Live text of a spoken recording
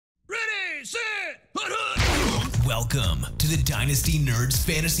Welcome to the Dynasty Nerds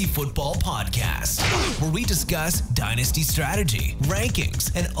Fantasy Football Podcast, where we discuss dynasty strategy,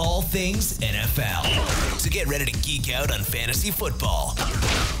 rankings, and all things NFL. So get ready to geek out on fantasy football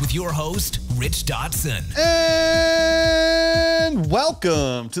with your host, Rich Dotson. And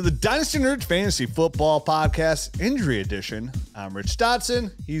welcome to the Dynasty Nerds Fantasy Football Podcast Injury Edition. I'm Rich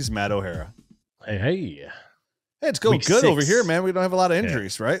Dotson. He's Matt O'Hara. Hey, it's going Week good 6. over here, man. We don't have a lot of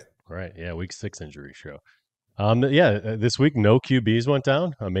injuries, right? Right. Yeah, week 6 injury show. This week no QBs went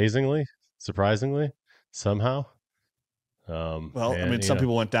down, amazingly, surprisingly, somehow. Some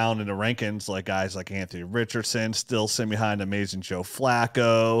people went down in the rankings, like guys like Anthony Richardson still sitting behind amazing Joe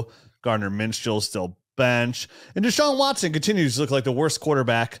Flacco, Gardner Minshew still bench, and Deshaun Watson continues to look like the worst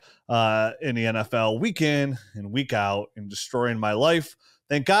quarterback in the NFL week in and week out and destroying my life.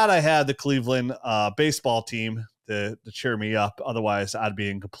 Thank God I had the Cleveland baseball team to cheer me up. Otherwise, I'd be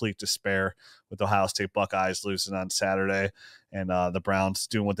in complete despair with Ohio State Buckeyes losing on Saturday and the Browns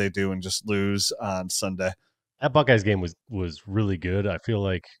doing what they do and just lose on Sunday. That Buckeyes game was really good. I feel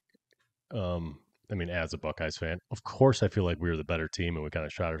like, as a Buckeyes fan, of course, I feel like we were the better team and we kind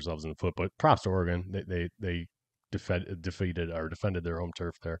of shot ourselves in the foot. But props to Oregon. They defended their home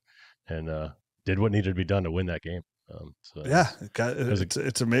turf there and did what needed to be done to win that game. It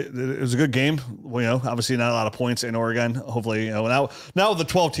was a good game. Obviously not a lot of points in Oregon. Hopefully, now with the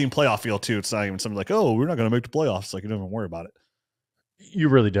 12-team playoff field too, it's not even something like, oh, we're not going to make the playoffs. Like, you don't even worry about it. You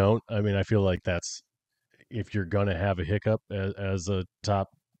really don't. I feel like that's, if you're going to have a hiccup as a top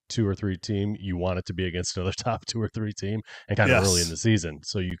 2 or 3 team, you want it to be against another top 2 or 3 team and kind of early in the season.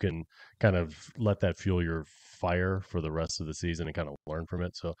 So you can kind of let that fuel your fire for the rest of the season and kind of learn from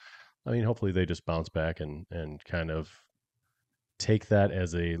it. So, hopefully they just bounce back and kind of take that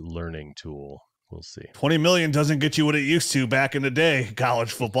as a learning tool. We'll see. 20 million doesn't get you what it used to back in the day,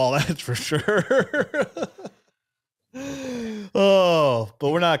 college football, that's for sure. But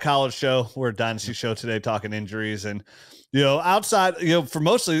we're not a college show. We're a dynasty show today, talking injuries. And, outside, for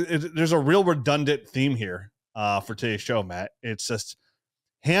mostly, there's a real redundant theme here for today's show, Matt. It's just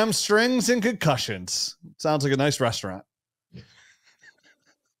hamstrings and concussions. Sounds like a nice restaurant.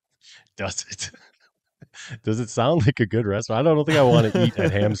 Does it? Does it sound like a good restaurant? I don't think I want to eat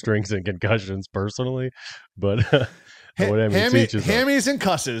at hamstrings and concussions personally, but hammies and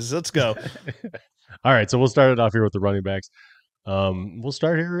cusses. Let's go. All right, so we'll start it off here with the running backs. We'll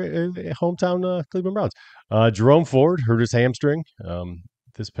start here at hometown Cleveland Browns. Jerome Ford hurt his hamstring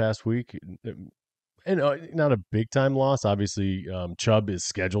this past week, and not a big time loss. Obviously, Chubb is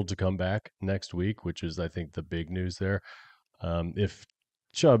scheduled to come back next week, which is, I think, the big news there. If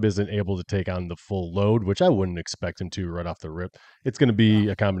Chubb isn't able to take on the full load, which I wouldn't expect him to right off the rip, it's going to be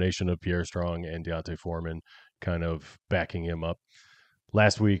a combination of Pierre Strong and D'Onta Foreman kind of backing him up.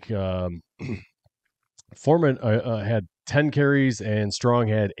 Last week, Foreman had 10 carries and Strong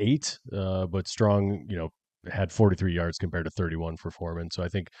had 8, but Strong, had 43 yards compared to 31 for Foreman. So I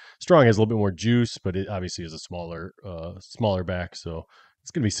think Strong has a little bit more juice, but it obviously is a smaller back. So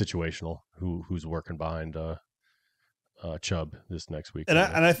it's going to be situational who's working behind Chubb this next week. And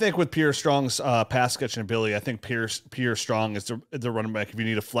I think with Pierre Strong's pass catching ability, I think Pierre Strong is the running back. If you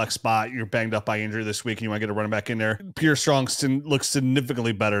need a flex spot, you're banged up by injury this week and you want to get a running back in there, Pierre Strong looks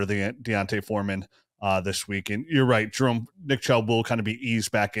significantly better than D'Onta Foreman this week. And you're right, Nick Chubb will kind of be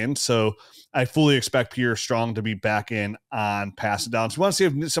eased back in. So I fully expect Pierre Strong to be back in on passing downs. We want to see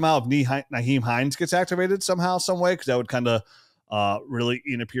if Nyheim Hines gets activated somehow, some way, because that would kind of really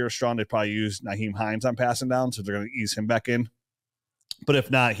eat Pierre Strong. They'd probably use Nyheim Hines on passing down, so they're going to ease him back in. But if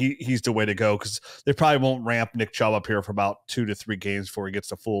not, he's the way to go, because they probably won't ramp Nick Chubb up here for about 2 to 3 games before he gets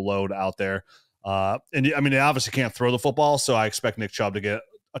the full load out there. They obviously can't throw the football, so I expect Nick Chubb to get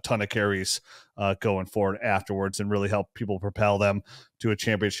a ton of carries going forward afterwards and really help people propel them to a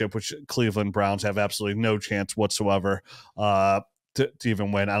championship, which Cleveland Browns have absolutely no chance whatsoever to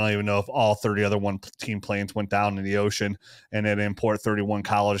even win. I don't even know if all 30 other one-team planes went down in the ocean and then import 31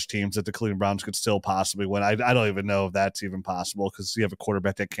 college teams that the Cleveland Browns could still possibly win. I don't even know if that's even possible, because you have a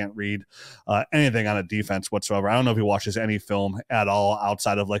quarterback that can't read anything on a defense whatsoever. I don't know if he watches any film at all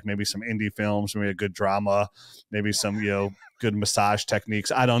outside of like maybe some indie films, maybe a good drama, maybe some, good massage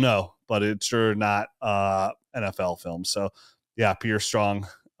techniques. I don't know, but it's sure not NFL film. So yeah, Pierre Strong,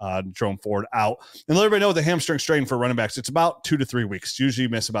 Jerome Ford out. And let everybody know the hamstring strain for running backs, it's about 2 to 3 weeks. Usually you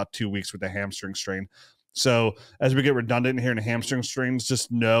miss about 2 weeks with the hamstring strain. So as we get redundant here in the hamstring strains,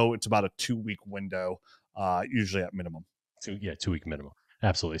 just know it's about a 2-week window, usually at minimum. 2-week minimum.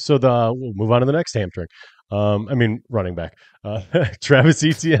 Absolutely. So we'll move on to the next hamstring. Running back. Travis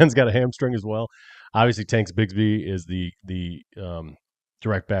Etienne's got a hamstring as well. Obviously, Tanks Bigsby is the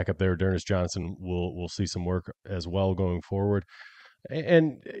direct backup there. D'Ernest Johnson will see some work as well going forward.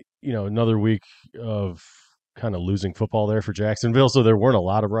 And, another week of kind of losing football there for Jacksonville. So there weren't a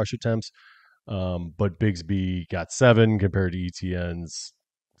lot of rush attempts, but Bigsby got 7 compared to Etienne's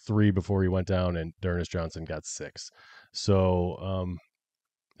 3 before he went down, and D'Ernest Johnson got 6. So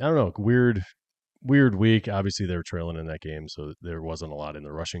I don't know, weird week. Obviously, they were trailing in that game, so there wasn't a lot in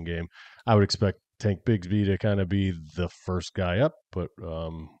the rushing game. I would expect Tank Bigsby to kind of be the first guy up, but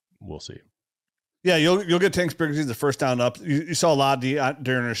we'll see. Yeah, you'll get Tank Bigsby the first down up. You saw a lot of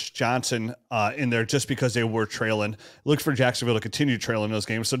D'Ernest Johnson in there just because they were trailing. Look for Jacksonville to continue trailing those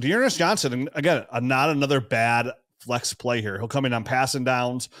games. So D'Ernest Johnson, again, not another bad flex play here. He'll come in on passing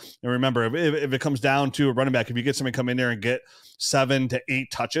downs. And remember, if it comes down to a running back, if you get somebody come in there and get 7 to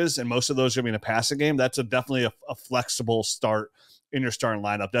 8 touches, and most of those are going to be in a passing game, that's definitely a flexible start in your starting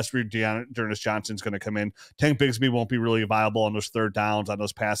lineup. That's where D'Ernest Johnson's going to come in. Tank Bigsby won't be really viable on those third downs, on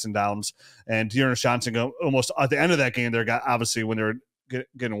those passing downs. And D'Ernest Johnson almost at the end of that game, obviously when they're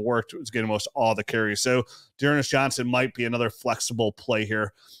getting worked, was getting almost all the carries. So D'Ernest Johnson might be another flexible play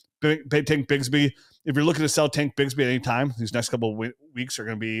here. Tank Bigsby, if you're looking to sell Tank Bigsby at any time, these next couple of weeks are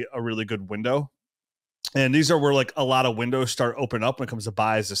going to be a really good window. And these are where like a lot of windows start opening up when it comes to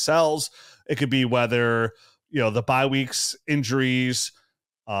buys to sells. It could be whether the bye weeks, injuries,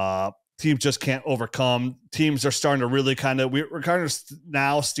 teams just can't overcome. Teams are starting to really we're kind of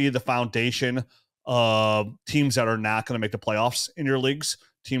now see the foundation of teams that are not going to make the playoffs in your leagues.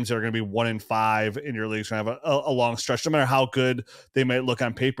 Teams that are going to be 1-5 in your leagues going to have a long stretch. No matter how good they might look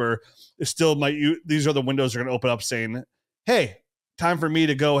on paper, it still these are the windows that are going to open up saying, hey, time for me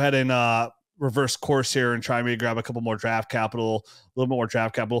to go ahead and reverse course here and try maybe grab a couple more draft capital, a little bit more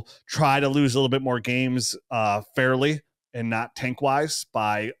draft capital, try to lose a little bit more games fairly and not tank wise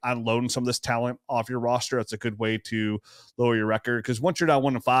by unloading some of this talent off your roster. That's a good way to lower your record. Because once you're down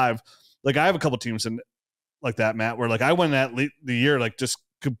 1-5, like I have a couple teams in like that, Matt, where like I went the year, like just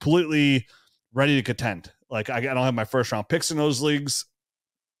completely ready to contend. Like I don't have my first round picks in those leagues.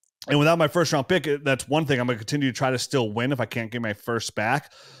 And without my first round pick, that's one thing I'm going to continue to try to still win if I can't get my first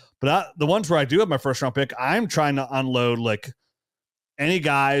back. But the ones where I do have my first round pick, I'm trying to unload like any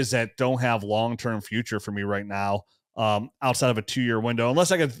guys that don't have long-term future for me right now outside of a 2-year window.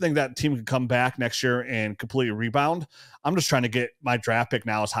 Unless I can think that team can come back next year and completely rebound. I'm just trying to get my draft pick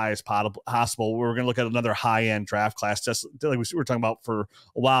now as high as possible. We're going to look at another high-end draft class, just like we were talking about for a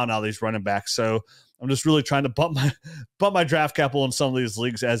while now, these running backs. So I'm just really trying to bump my draft capital in some of these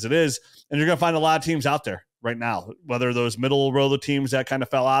leagues as it is. And you're going to find a lot of teams out there right now, whether those middle row of teams that kind of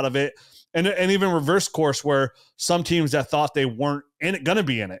fell out of it and even reverse course where some teams that thought they weren't going to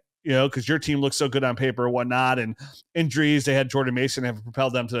be in it, because your team looks so good on paper or whatnot, and injuries, they had Jordan Mason have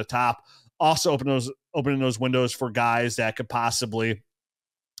propelled them to the top. Also opening those windows for guys that could possibly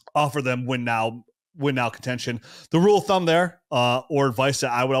offer them win now contention. The rule of thumb there, or advice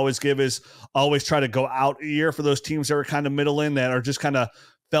that I would always give is always try to go out a year for those teams that are kind of middle in, that are just kind of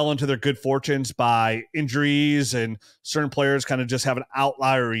fell into their good fortunes by injuries and certain players kind of just having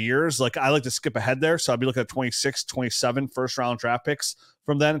outlier years. Like I like to skip ahead there. So I'd be looking at 26, 27 first round draft picks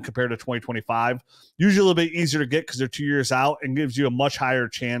from then compared to 2025. Usually a little bit easier to get because they're 2 years out and gives you a much higher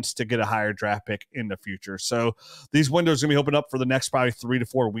chance to get a higher draft pick in the future. So these windows are going to be opened up for the next probably 3 to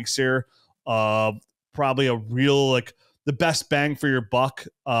 4 weeks here. Probably a real, like the best bang for your buck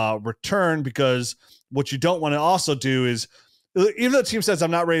return, because what you don't want to also do is, even though the team says I'm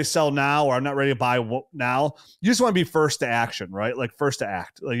not ready to sell now or I'm not ready to buy now, you just want to be first to action, right? Like first to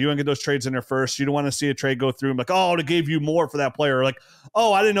act. Like you want to get those trades in there first. You don't want to see a trade go through and like, oh, it gave you more for that player. Like,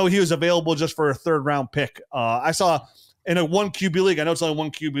 oh, I didn't know he was available just for a 3rd round pick. I saw in a 1 QB league, I know it's only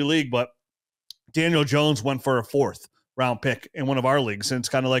 1 QB league, but Daniel Jones went for a 4th round pick in one of our leagues. And it's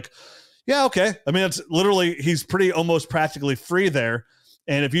kind of like, yeah, okay. I mean, it's literally, he's almost practically free there.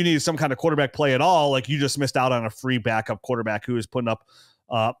 And if you need some kind of quarterback play at all, like you just missed out on a free backup quarterback who is putting up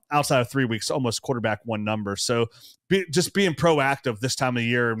outside of 3 weeks, almost quarterback 1 number. So just being proactive this time of the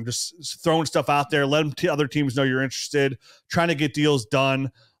year and just throwing stuff out there, let other teams know you're interested, trying to get deals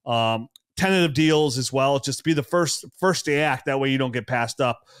done, tentative deals as well. Just be the first to act. That way you don't get passed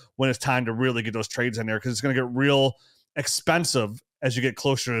up when it's time to really get those trades in there, because it's going to get real expensive as you get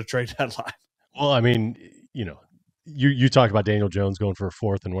closer to the trade deadline. Well, I mean, you talked about Daniel Jones going for a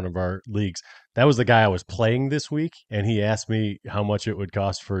 4th in one of our leagues. That was the guy I was playing this week, and he asked me how much it would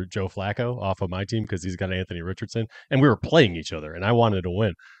cost for Joe Flacco off of my team because he's got Anthony Richardson, and we were playing each other, and I wanted to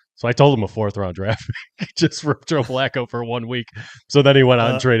win. So I told him a 4th round draft just for Joe Flacco for 1 week. So then he went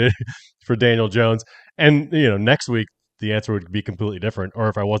out and traded for Daniel Jones. And, next week, the answer would be completely different. Or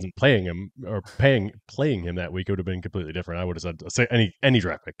if I wasn't playing him or playing him that week, it would have been completely different. I would have said any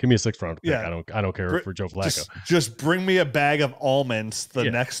draft pick. Give me a 6th round pick. Yeah. I don't care for Joe Flacco. Just bring me a bag of almonds the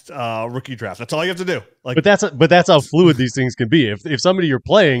next rookie draft. That's all you have to do. But that's how fluid these things can be. If somebody you're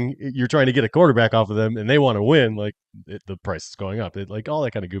playing, you're trying to get a quarterback off of them, and they want to win, like the price is going up. Like all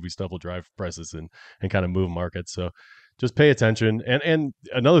that kind of goofy stuff will drive prices and kind of move markets. So just pay attention. And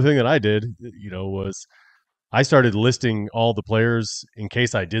another thing that I did, was I started listing all the players in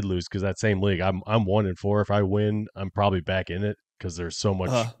case I did lose, because that same league, I'm 1-4. If I win, I'm probably back in it because there's so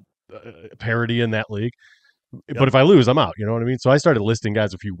much parity in that league. Yep. But if I lose, I'm out. You know what I mean? So I started listing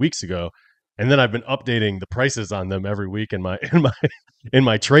guys a few weeks ago, and then I've been updating the prices on them every week in my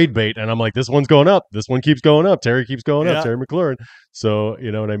trade bait. And I'm like, this one's going up. This one keeps going up. Terry keeps going up. Terry McLaurin. So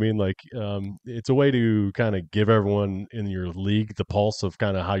you know what I mean? Like, it's a way to kind of give everyone in your league the pulse of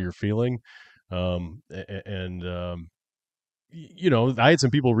kind of how you're feeling. I had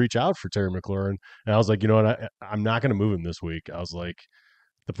some people reach out for Terry McLaurin, and I was like, you know what? I'm not going to move him this week. I was like,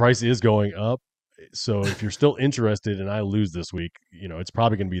 the price is going up. So if you're still interested and I lose this week, it's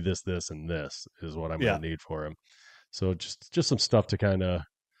probably going to be this, and this is what I'm going to need for him. So just some stuff to kind of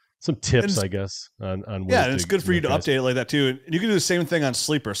some tips, I guess, on ways and it's good for you to update it like that too. And you can do the same thing on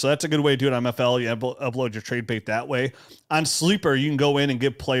Sleeper. So that's a good way to do it on MFL. You upload your trade bait that way. On Sleeper, you can go in and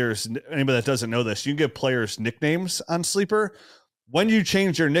give players, anybody that doesn't know this, you can give players nicknames on Sleeper. When you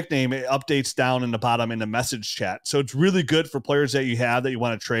change your nickname, it updates down in the bottom in the message chat. So it's really good for players that you have that you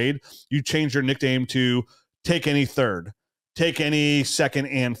want to trade. You change your nickname to take any third, take any second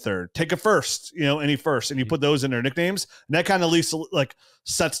and third, take a first, any first, and you put those in their nicknames. And that kind of at least like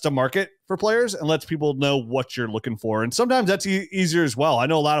sets the market for players and lets people know what you're looking for. And sometimes that's easier as well. I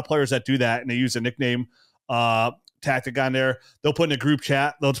know a lot of players that do that and they use a nickname tactic on there. They'll put in a group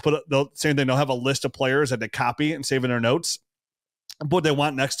chat. Same thing. They'll have a list of players that they copy and save in their notes, what they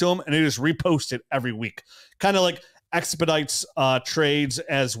want next to them, and they just repost it every week. Kind of like expedites trades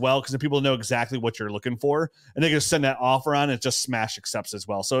as well, because the people know exactly what you're looking for, and they can send that offer on and just smash accepts as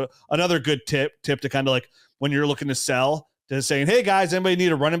well. So another good tip to kind of like when you're looking to sell, to saying, hey guys, anybody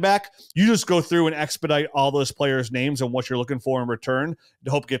need a running back? You just go through and expedite all those players' names and what you're looking for in return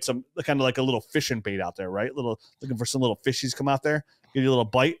to hope get some kind of like a little fishing bait out there, right? Looking for some little fishies come out there, give you a little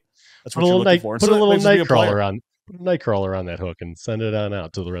bite. That's what you're looking for. Put a little night crawler on. Put a nightcrawler on that hook and send it on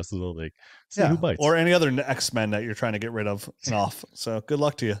out to the rest of the league. See who bites. Or any other X-Men that you're trying to get rid of and off. So good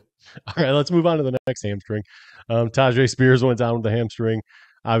luck to you. All right, let's move on to the next hamstring. Tyjae Spears went down with the hamstring.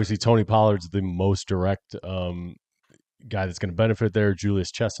 Obviously, Tony Pollard's the most direct guy that's going to benefit there.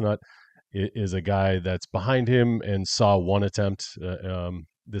 Julius Chestnut is a guy that's behind him and saw one attempt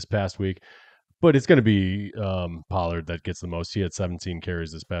this past week. But it's going to be Pollard that gets the most. He had 17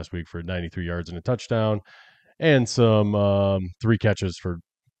 carries this past week for 93 yards and a touchdown, and some 3 catches for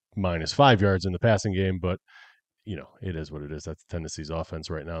 -5 yards in the passing game. But, it is what it is. That's Tennessee's offense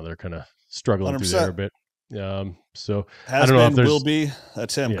right now. They're kind of struggling 100%. Through there a bit. So I don't know if there's, will be.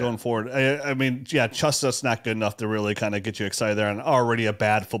 That's him going forward. I mean, Chestnut's not good enough to really kind of get you excited there. And already a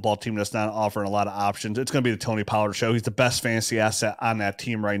bad football team that's not offering a lot of options. It's going to be the Tony Pollard show. He's the best fantasy asset on that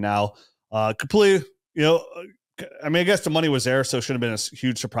team right now. Completely, I mean, I guess the money was there, so it should have been a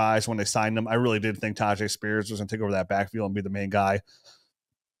huge surprise when they signed him. I really did think Tyjae Spears was going to take over that backfield and be the main guy.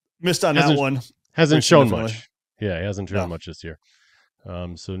 Missed on that one. Hasn't shown much. Yeah, he hasn't shown much this year.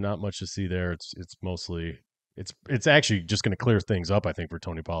 So not much to see there. It's mostly it's actually just going to clear things up, I think, for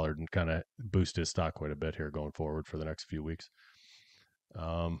Tony Pollard and kind of boost his stock quite a bit here going forward for the next few weeks.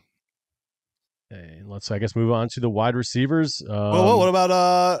 And let's, I guess, move on to the wide receivers. What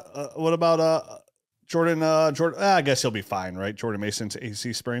about Jordan? I guess he'll be fine, right? Jordan Mason's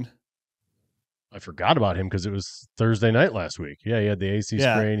AC sprain. I forgot about him because it was Thursday night last week. Yeah, he had the AC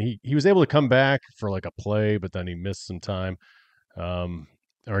sprain. He was able to come back for like a play, but then he missed some time.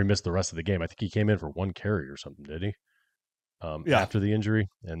 Or he missed the rest of the game. I think he came in for 1 carry or something, did he? After the injury.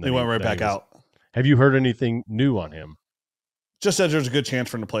 And then he went right back out. Have you heard anything new on him? Just said there's a good chance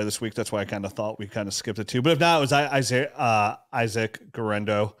for him to play this week. That's why I kind of thought we kind of skipped it too. But if not, it was Isaac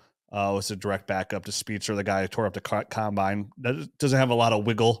Guerrero was a direct backup to Speedster, the guy who tore up the combine. That doesn't have a lot of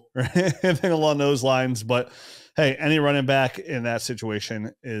wiggle or anything along those lines. But hey, any running back in that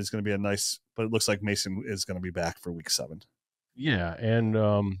situation is going to be a nice. But it looks like Mason is going to be back for week 7. Yeah,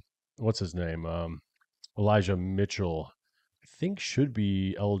 and what's his name? Elijah Mitchell, I think should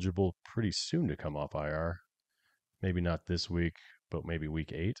be eligible pretty soon to come off IR. Maybe not this week, but maybe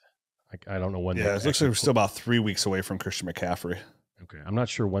week 8. I don't know when. Yeah, it looks like we're still about 3 weeks away from Christian McCaffrey. Okay, I'm not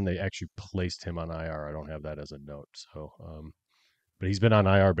sure when they actually placed him on IR. I don't have that as a note. So, but he's been on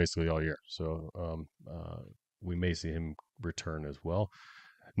IR basically all year. So, we may see him return as well.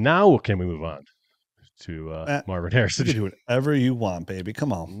 Now, can we move on to Marvin Harrison? You can do whatever you want, baby.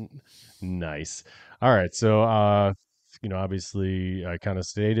 Come on. Nice. All right. So, obviously, I kind of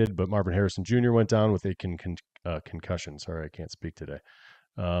stated, but Marvin Harrison Jr. went down with a concussion. Sorry, I can't speak today.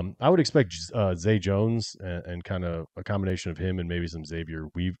 I would expect Zay Jones and kind of a combination of him and maybe some Xavier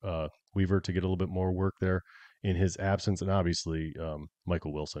Weaver to get a little bit more work there in his absence. And obviously,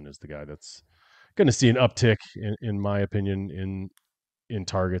 Michael Wilson is the guy that's going to see an uptick, in my opinion, in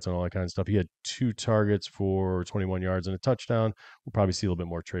targets and all that kind of stuff. He had 2 targets for 21 yards and a touchdown. We'll probably see a little bit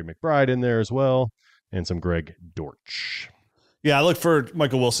more Trey McBride in there as well, and some Greg Dortch. Yeah, I look for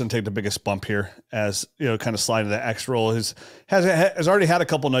Michael Wilson to take the biggest bump here, as kind of slide into that X role. Has already had a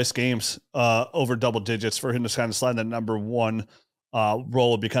couple nice games over double digits. For him to kind of slide in that number 1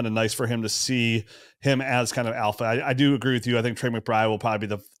 role would be kind of nice for him to see him as kind of alpha. I do agree with you. I think Trey McBride will probably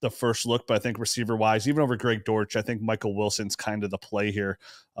be the first look, but I think receiver wise, even over Greg Dortch, I think Michael Wilson's kind of the play here.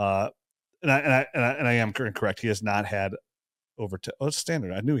 And I am correct. He has not had over to it's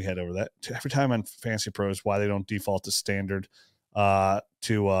standard. I knew he had over that. Every time on Fantasy Pros, why they don't default to standard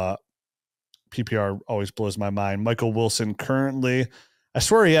to PPR always blows my mind. Michael Wilson currently, I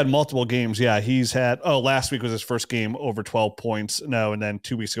swear he had multiple games. Yeah, he's had, last week was his first game over 12 points. No, and then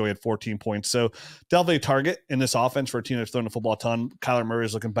 2 weeks ago he had 14 points. So definitely a target in this offense for a team that's throwing the football a ton. Kyler Murray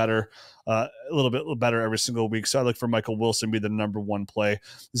is looking better, a little bit better every single week. So I look for Michael Wilson to be the number 1 play.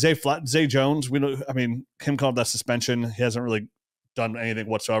 Zay Jones, him coming off that suspension, he hasn't really done anything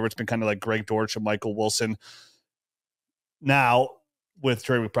whatsoever. It's been kind of like Greg Dortch and Michael Wilson. Now, with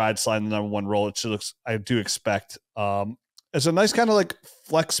Trey McBride sliding the number 1 role, I do expect it's a nice kind of like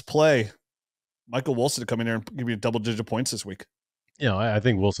flex play. Michael Wilson to come in there and give you double-digit points this week. I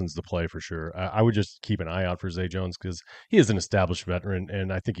think Wilson's the play for sure. I would just keep an eye out for Zay Jones because he is an established veteran,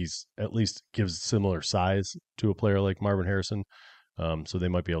 and I think he's at least gives similar size to a player like Marvin Harrison. So they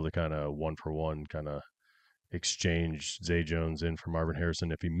might be able to kind of 1-for-1 kind of exchange Zay Jones in for Marvin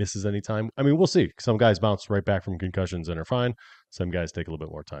Harrison if he misses any time. I mean, we'll see. Some guys bounce right back from concussions and are fine. Some guys take a little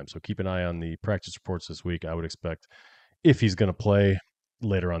bit more time. So keep an eye on the practice reports this week. I would expect if he's going to play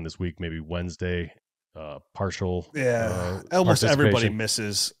later on this week, maybe Wednesday, partial. Almost everybody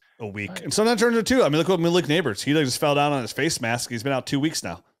misses a week. And sometimes turns into 2. I mean, look what Malik Neighbors. He just fell down on his face mask. He's been out 2 weeks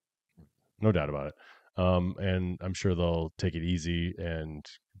now. No doubt about it. And I'm sure they'll take it easy and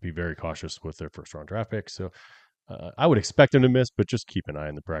be very cautious with their first round draft pick. So I would expect him to miss, but just keep an eye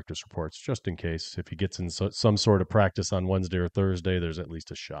on the practice reports just in case. If he gets in some sort of practice on Wednesday or Thursday, there's at least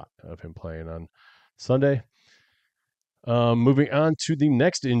a shot of him playing on Sunday. Moving on to the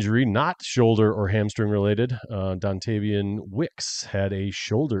next injury, not shoulder or hamstring related. Dontavian Wicks had a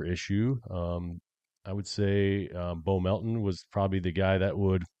shoulder issue. I would say Bo Melton was probably the guy that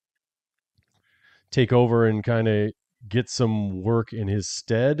would take over and kind of get some work in his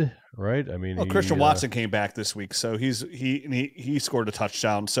stead, right? I mean, Christian Watson came back this week, so he scored a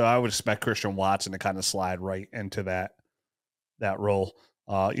touchdown. So I would expect Christian Watson to kind of slide right into that role.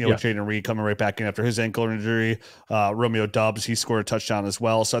 With Jaden Reed coming right back in after his ankle injury. Romeo Doubs, he scored a touchdown as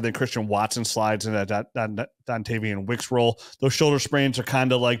well. So I think Christian Watson slides into that Dontavian Wicks role. Those shoulder sprains are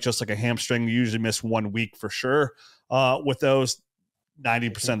kind of like just like a hamstring. You usually miss 1 week for sure with those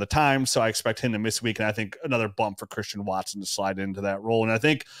 90% of the time. So I expect him to miss a week. And I think another bump for Christian Watson to slide into that role. And I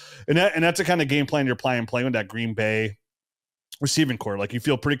think, and that's the kind of game plan you're playing with that Green Bay receiving core. Like you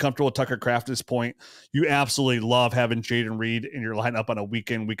feel pretty comfortable with Tucker Kraft at this point. You absolutely love having Jaden Reed in your lineup on a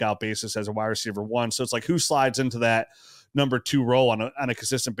week in, week out basis as a wide receiver 1. So it's like who slides into that number 2 role on a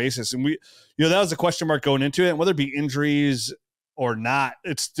consistent basis. And that was a question mark going into it. And whether it be injuries or not,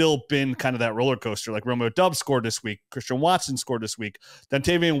 it's still been kind of that roller coaster. Like Romeo Doubs scored this week. Christian Watson scored this week.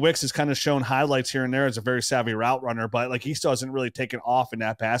 Dontavian Wicks has kind of shown highlights here and there as a very savvy route runner, but like he still hasn't really taken off in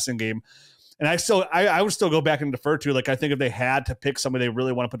that passing game. And I would still go back and defer to, like, I think if they had to pick somebody they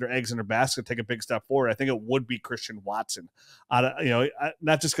really want to put their eggs in their basket, take a big step forward, I think it would be Christian Watson.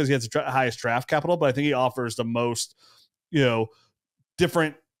 Not just because he has the highest draft capital, but I think he offers the most,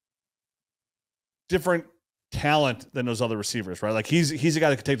 different talent than those other receivers, right? Like he's a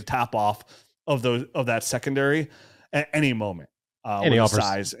guy that could take the top off of that secondary at any moment. And he offers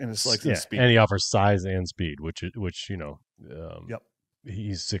size and it's like speed. And he offers size and speed, which yep.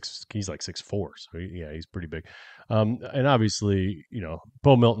 He's like 6'4", so he's pretty big. And obviously,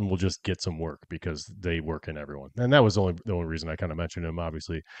 Bo Melton will just get some work because they work in everyone. And that was the only reason I kind of mentioned him.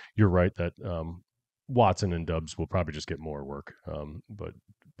 Obviously, you're right that Watson and Doubs will probably just get more work. But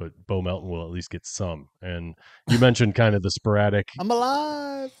Bo Melton will at least get some. And you mentioned kind of the sporadic. I'm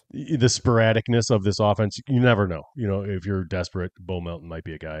alive. The sporadicness of this offense. You never know. If you're desperate, Bo Melton might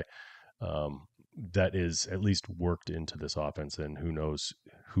be a guy. that is at least worked into this offense, and who knows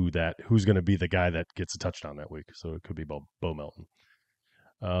who's going to be the guy that gets a touchdown that week. So it could be Bo Melton.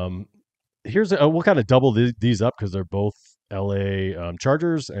 We'll kind of double these up because they're both LA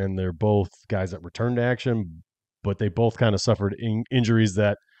Chargers, and they're both guys that return to action, but they both kind of suffered injuries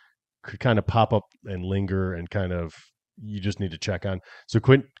that could kind of pop up and linger, and kind of you just need to check on. So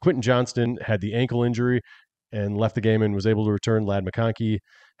Quentin Johnston had the ankle injury and left the game and was able to return. Ladd McConkey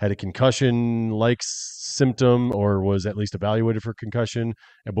had a concussion-like symptom, or was at least evaluated for concussion,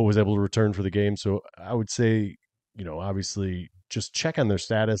 but was able to return for the game. So I would say, obviously just check on their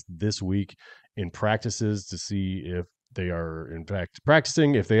status this week in practices to see if they are in fact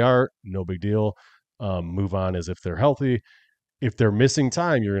practicing. If they are, no big deal. Move on as if they're healthy. If they're missing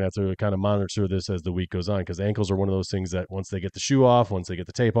time, you're going to have to kind of monitor this as the week goes on, because ankles are one of those things that once they get the shoe off, once they get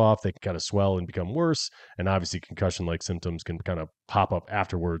the tape off, they can kind of swell and become worse. And obviously concussion-like symptoms can kind of pop up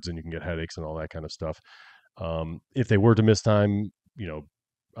afterwards, and you can get headaches and all that kind of stuff. If they were to miss time,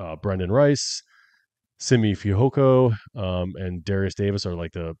 Brendan Rice, Simi Fehoko, and Darius Davis are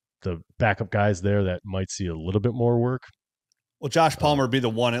like the backup guys there that might see a little bit more work. Well, Josh Palmer would be the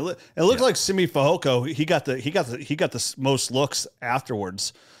one. It looked like Simi Fehoko. He got the most looks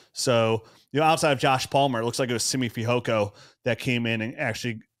afterwards. So outside of Josh Palmer, it looks like it was Simi Fehoko that came in and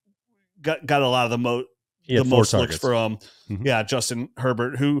actually got a lot of the most looks from Justin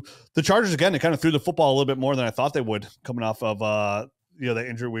Herbert, who the Chargers again, they kind of threw the football a little bit more than I thought they would, coming off of the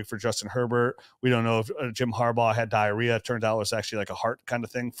injury week for Justin Herbert. We don't know if Jim Harbaugh had diarrhea. It turned out it was actually like a heart kind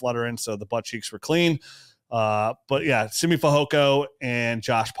of thing fluttering, so the butt cheeks were clean. But yeah, Simi Fehoko and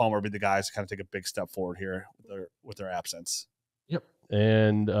Josh Palmer will be the guys to kind of take a big step forward here with their absence. Yep.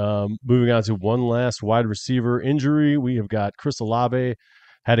 And moving on to one last wide receiver injury, we have got Chris Olave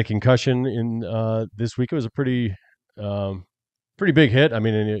had a concussion in this week. It was a pretty big hit. I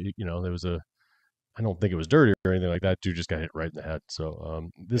mean, there was I don't think it was dirty or anything like that. Dude just got hit right in the head. So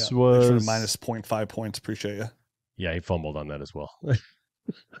this was minus 0.5 points. Appreciate you. Yeah, he fumbled on that as well.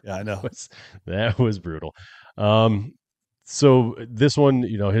 Yeah, I know. That was brutal. So this one,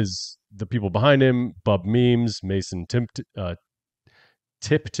 the people behind him, Bub Memes, Mason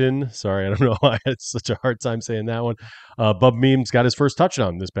Tipton. Sorry, I don't know why I had such a hard time saying that one. Bub Memes got his first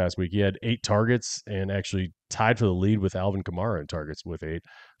touchdown this past week. He had 8 targets and actually tied for the lead with Alvin Kamara in targets with 8.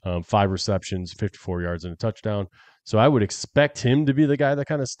 5 receptions, 54 yards and a touchdown. So I would expect him to be the guy that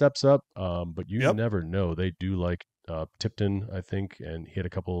kind of steps up. But you never know. They do like Tipton, I think, and he had a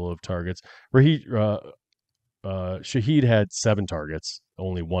couple of targets. Shaheed had 7 targets,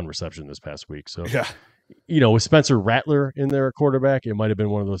 only 1 reception this past week. So with Spencer Rattler in there at quarterback, it might have been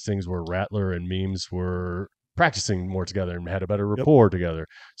one of those things where Rattler and Memes were practicing more together and had a better rapport together.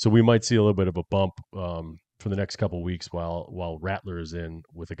 So we might see a little bit of a bump for the next couple of weeks while Rattler is in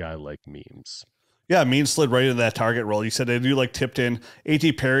with a guy like Memes. Yeah, Means slid right into that target role. You said they do like Tipton.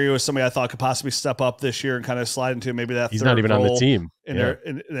 A.T. Perry was somebody I thought could possibly step up this year and kind of slide into maybe that. He's not even on the team.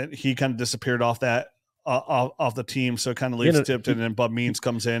 And he kind of disappeared off that off the team, so it kind of leaves Tipton, and Bud Means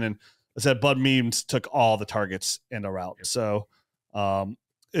comes in, and I said Bud Means took all the targets in the route. So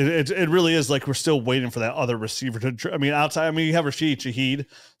it really is like we're still waiting for that other receiver to. You have Rashid Shaheed,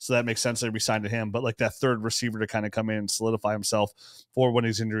 so that makes sense that we signed to him, but like that third receiver to kind of come in and solidify himself for when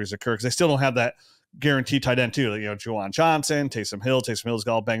these injuries occur, because they still don't have that guaranteed tight end too. Juwan Johnson, Taysom Hill's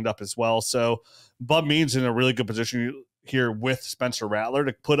got all banged up as well. So Bud Means in a really good position here with Spencer Rattler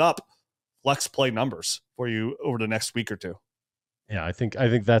to put up flex play numbers for you over the next week or two. Yeah, I think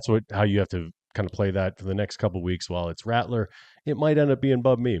that's how you have to kind of play that for the next couple of weeks while it's Rattler. It might end up being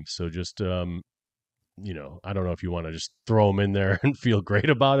Bub Memes. So just I don't know if you want to just throw him in there and feel great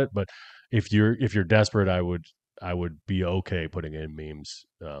about it, but if you're desperate, I would be okay putting in Memes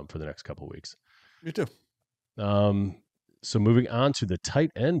for the next couple of weeks. Me too. So moving on to the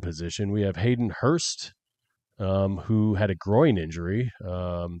tight end position, we have Hayden Hurst, who had a groin injury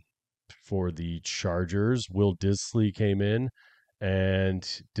for the Chargers. Will Dissly came in and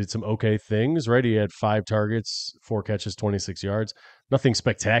did some okay things, right? He had 5 targets, 4 catches, 26 yards. Nothing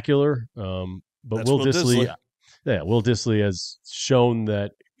spectacular, but that's Will Dissly. Yeah, Will Dissly has shown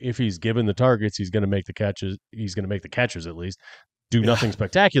that if he's given the targets, he's going to make the catches. He's going to make the catches at least. Do nothing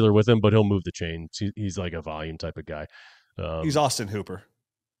spectacular with him, but he'll move the chain. He's like a volume type of guy. He's Austin Hooper.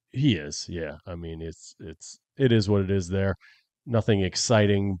 He is, yeah. I mean, it is what it is there. Nothing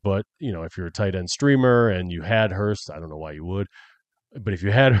exciting, but if you're a tight end streamer and you had Hurst, I don't know why you would, but if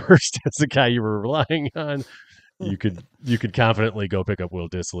you had Hurst as the guy you were relying on, you could confidently go pick up Will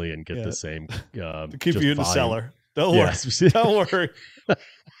Dissly and get the same. To keep you in the cellar. Don't worry. Don't worry.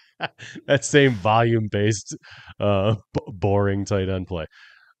 That same volume-based, boring tight end play.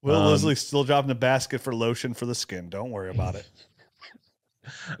 Will Lisley still dropping the basket for lotion for the skin. Don't worry about it.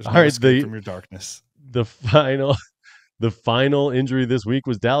 There's all no right, escape from your darkness. The final injury this week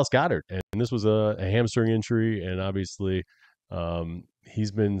was Dallas Goedert, and this was a hamstring injury, and obviously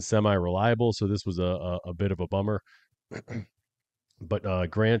he's been semi-reliable, so this was a bit of a bummer. But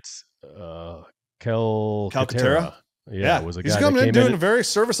Grant Calcaterra, was a guy he's coming in doing a very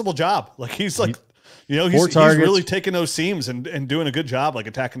serviceable job. Like he's really taking those seams and doing a good job, like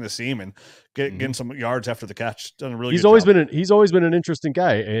attacking the seam and getting some yards after the catch. Done a really. He's always been an interesting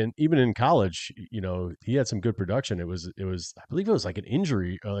guy, and even in college, he had some good production. It was I believe it was like an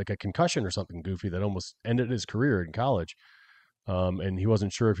injury, like a concussion or something goofy that almost ended his career in college, and he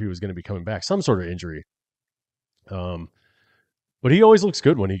wasn't sure if he was going to be coming back, some sort of injury. But he always looks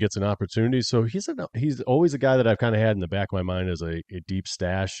good when he gets an opportunity. So he's always a guy that I've kind of had in the back of my mind as a deep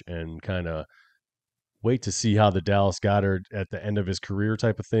stash, and kind of wait to see how the Dallas Goedert at the end of his career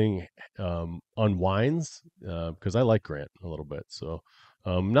type of thing unwinds, because I like Grant a little bit. So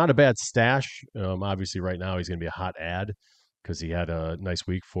not a bad stash. Obviously right now he's going to be a hot ad because he had a nice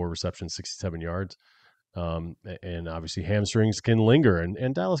week, 4 receptions, 67 yards. And obviously hamstrings can linger,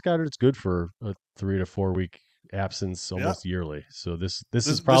 and Dallas Goedert's good for a 3 to 4 week absence almost yearly. So this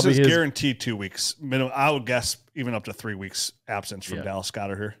is probably his guaranteed 2 weeks minimum. I would guess even up to 3 weeks absence from Dallas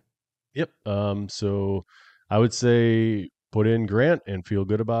Goedert here. Yep. So I would say put in Grant and feel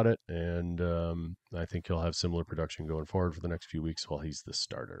good about it. And I think he'll have similar production going forward for the next few weeks while he's the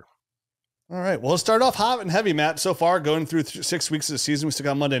starter. All right. Well, let's start off hot and heavy, Matt. So far, going through 6 weeks of the season, we still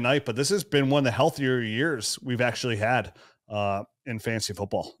got Monday night, but this has been one of the healthier years we've actually had in fantasy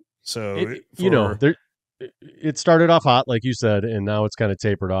football. So, it started off hot, like you said, and now it's kind of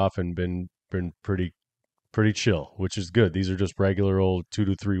tapered off and been pretty chill, which is good. These are just regular old 2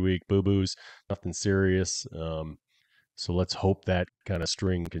 to 3 week boo-boos, nothing serious. So let's hope that kind of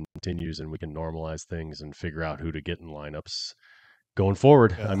string continues and we can normalize things and figure out who to get in lineups going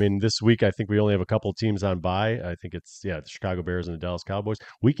forward. Yeah. I mean, this week, I think we only have a couple teams on bye. I think it's, the Chicago Bears and the Dallas Cowboys.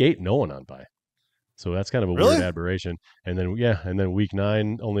 Week 8, no one on bye. So that's kind of a weird aberration. And then week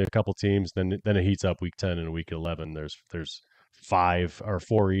 9, only a couple teams. Then it heats up week 10 and week 11. There's 5 or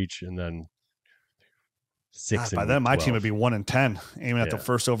 4 each, and then 6. By then, my team would be 1-10, aiming at the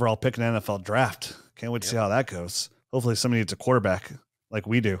first overall pick in the NFL draft. Can't wait to see how that goes. Hopefully, somebody needs a quarterback like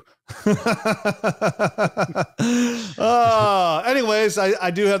we do. Anyways,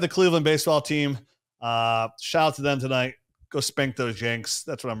 I do have the Cleveland baseball team. Shout out to them tonight. Go spank those Yanks.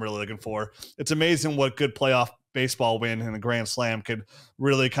 That's what I'm really looking for. It's amazing what good playoff baseball win in a Grand Slam could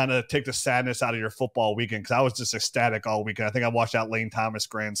really kind of take the sadness out of your football weekend, because I was just ecstatic all weekend. I think I watched that Lane Thomas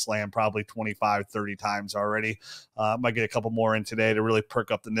Grand Slam probably 25, 30 times already. Might get a couple more in today to really perk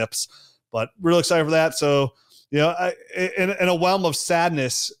up the nips, but really excited for that. So, in a realm of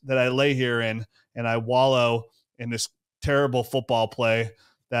sadness that I lay here in, and I wallow in this terrible football play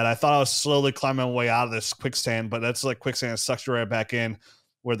that I thought I was slowly climbing my way out of this quicksand, but that's like quicksand that sucks you right back in,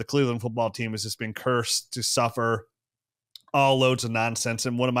 where the Cleveland football team has just been cursed to suffer all loads of nonsense.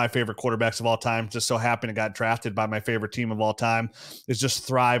 And one of my favorite quarterbacks of all time just so happened to got drafted by my favorite team of all time is just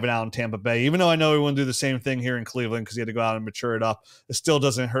thriving out in Tampa Bay. Even though I know he wouldn't do the same thing here in Cleveland because he had to go out and mature it up, it still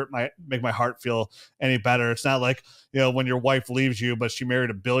doesn't make my heart feel any better. It's not like, when your wife leaves you, but she married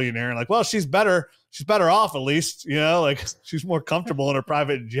a billionaire and like, well, she's better off at least, like she's more comfortable in her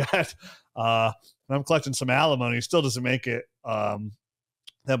private jet. And I'm collecting some alimony. Still doesn't make it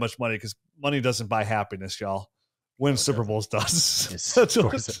that much money, because money doesn't buy happiness, y'all. Win Super Bowls does. Yes,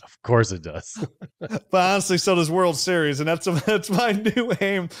 of course it does. But honestly, so does World Series, and that's my new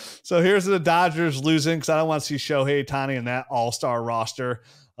aim. So here's the Dodgers losing, because I don't want to see Shohei Ohtani in that all-star roster.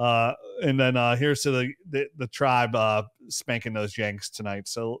 And then here's to the Tribe spanking those Yanks tonight.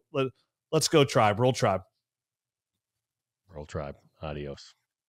 So let's go Tribe. Roll Tribe. Roll Tribe. Adios.